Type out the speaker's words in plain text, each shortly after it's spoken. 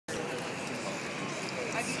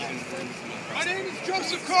My name is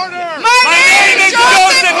Joseph Carter. My name is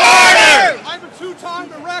Joseph Carter. I'm a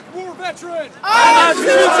two-time Iraq War veteran. I'm a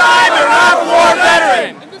two-time Iraq War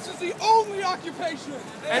veteran. And this is the only occupation.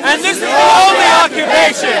 And this is the only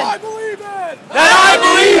occupation I believe in. that I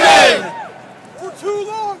believe in. For too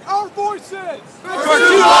long, our voices. For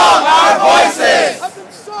too long, our voices have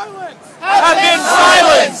been silenced. Have been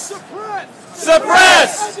silenced, suppressed,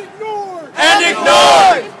 suppressed, and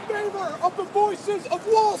ignored. In favor of the voices of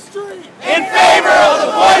Wall Street. In favor of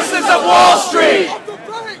the voices of Wall Street.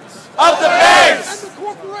 Of the banks. And the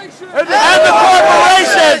corporations. And the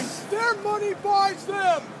corporations. Their money buys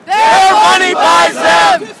them. Their money buys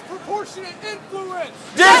them. Disproportionate influence.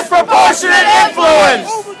 Disproportionate influence.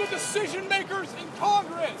 Over the decision makers in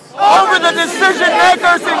Congress. Over the decision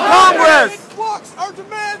makers in Congress. It blocks our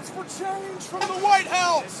demands for change from the White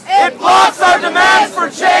House. It blocks our demands for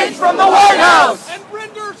change from the White House. And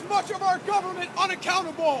renders much of our government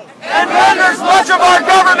unaccountable. And renders much of our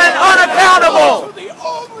government unaccountable. To the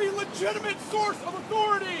only legitimate source of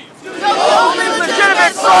authority. The only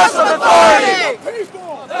legitimate source of authority. The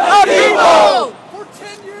people. The people. For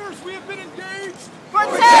 10 years we have been engaged. For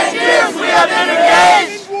 10 years we have been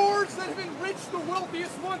engaged. In wars that have enriched the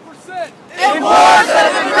wealthiest 1%. In wars that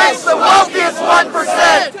have enriched the wealthiest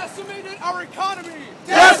 1%. Decimated our economy.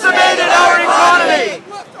 Decimated our economy. And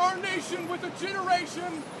left our nation with a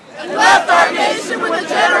generation. And left our nation with a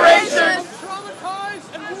generation Traumatized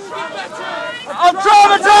and wounded veterans. of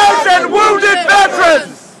traumatized and wounded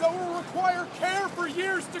veterans. That will require care for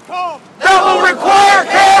years to come. That will require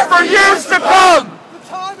care for years to come. The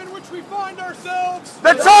time in which we find ourselves.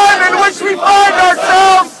 The time in which we find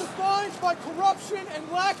ourselves Defined by corruption and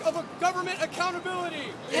lack of a government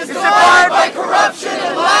accountability. is defined by corruption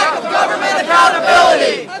and lack of government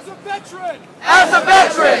accountability. As a veteran. As a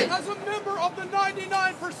veteran. As a member of the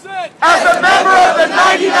 99%. As a member of the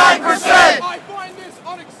 99%. I find this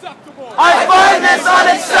unacceptable. I find this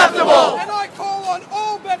unacceptable. And I call on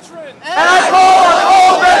all veterans. And I call on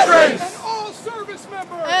all veterans. And all service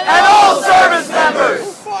members. And all service members.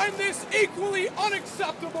 Who find this equally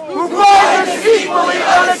unacceptable. Who find this equally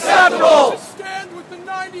unacceptable. To stand with the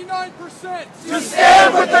 99%. To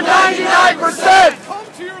stand with the 99%. Come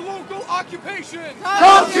to your local occupation.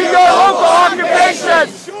 Come to your local occupation.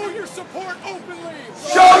 Show your support openly.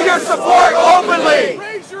 Show your support openly.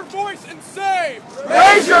 Raise your voice and say.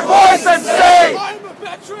 Raise your voice